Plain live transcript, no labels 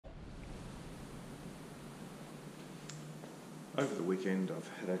Over the weekend I've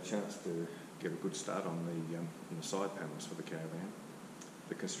had a chance to get a good start on the side panels for the Caravan.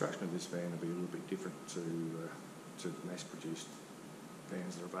 The construction of this van will be a little bit different to mass-produced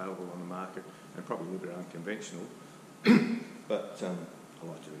vans that are available on the market, and probably a little bit unconventional, but I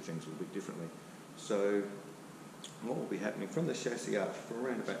like to do things a little bit differently. So what will be happening from the chassis up, from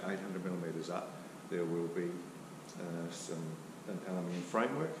around about 800mm up, there will be an aluminium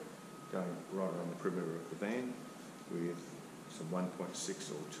framework going right around the perimeter of the van with some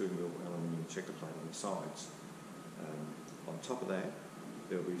 1.6 or 2mm aluminium checker plate on the sides. On top of that,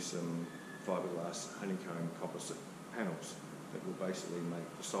 there will be some fiberglass honeycomb composite panels that will basically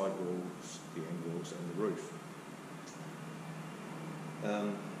make the side walls, the end walls and the roof.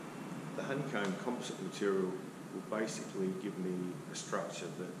 The honeycomb composite material will basically give me a structure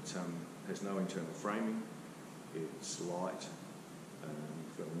that has no internal framing. It's light,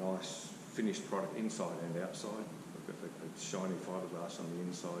 got a nice finished product inside and outside. I've got a shiny fiberglass on the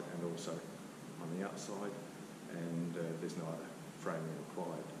inside and also on the outside, and there's no other framing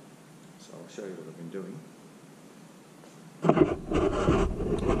required. So I'll show you what I've been doing.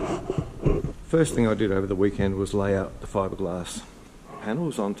 First thing I did over the weekend was lay out the fiberglass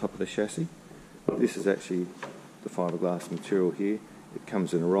panels on top of the chassis. This is actually the fiberglass material here. It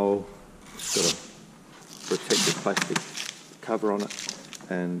comes in a roll. It's got a protective plastic cover on it,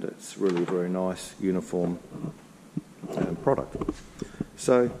 and it's really a very nice uniform product.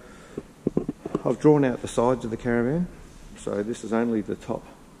 So I've drawn out the sides of the Caravan. So this is only the top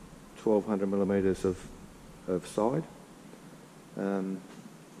 1200mm of side.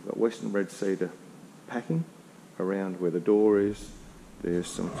 Got Western red cedar packing around where the door is. There's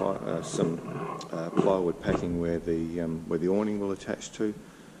some plywood packing where the awning will attach to,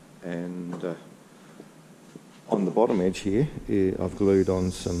 and on the bottom edge here, I've glued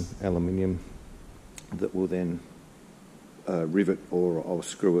on some aluminium that will then rivet, or I'll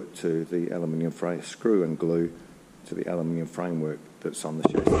screw it to the aluminium frame, screw and glue to the aluminium framework that's on the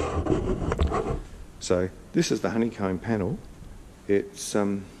chassis. So this is the honeycomb panel. It's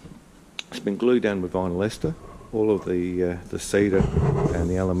been glued down with vinyl ester. All of the cedar and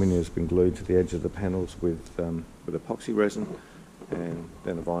the aluminium has been glued to the edge of the panels with epoxy resin, and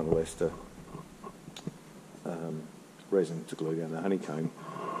then a vinyl ester resin to glue down the honeycomb.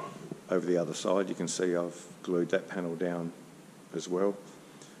 Over the other side, you can see I've glued that panel down as well.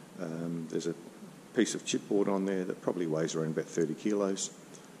 There's a piece of chipboard on there that probably weighs around about 30 kilos,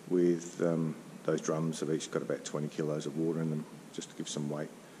 with those drums have each got about 20 kilos of water in them, just to give some weight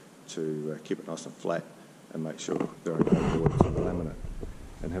to keep it nice and flat and make sure there are no voids in the laminate.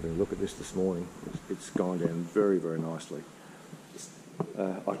 And having a look at this morning, it's gone down very, very nicely.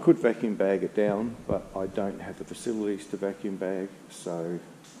 I could vacuum bag it down, but I don't have the facilities to vacuum bag, so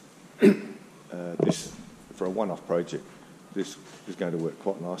this, for a one-off project, this is going to work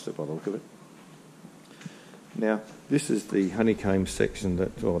quite nicely by the look of it. Now, this is the honeycomb section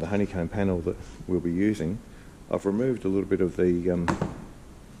or the honeycomb panel that we'll be using. I've removed a little bit of the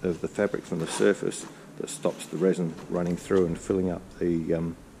fabric from the surface that stops the resin running through and filling up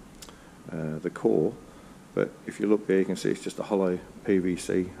the core. But if you look there, you can see it's just a hollow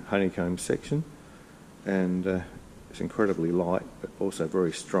PVC honeycomb section, and it's incredibly light, but also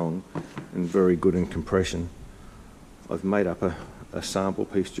very strong and very good in compression. I've made up a sample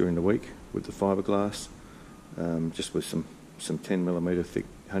piece during the week with the fiberglass, just with some 10mm thick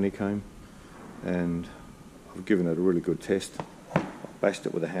honeycomb, and I've given it a really good test. I've bashed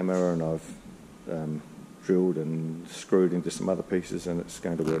it with a hammer, and I've drilled and screwed into some other pieces, and it's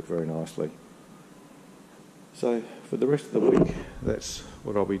going to work very nicely. So for the rest of the week, that's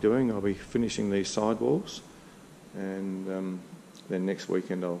what I'll be doing. I'll be finishing these sidewalls, and then next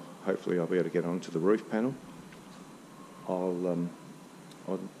weekend hopefully I'll be able to get onto the roof panel. I'll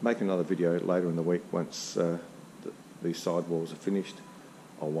make another video later in the week once these sidewalls are finished.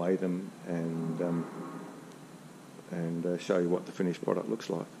 I'll weigh them and show you what the finished product looks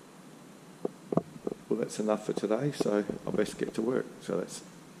like. Well, that's enough for today, so I'll best get to work. So that's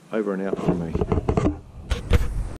over and out from me.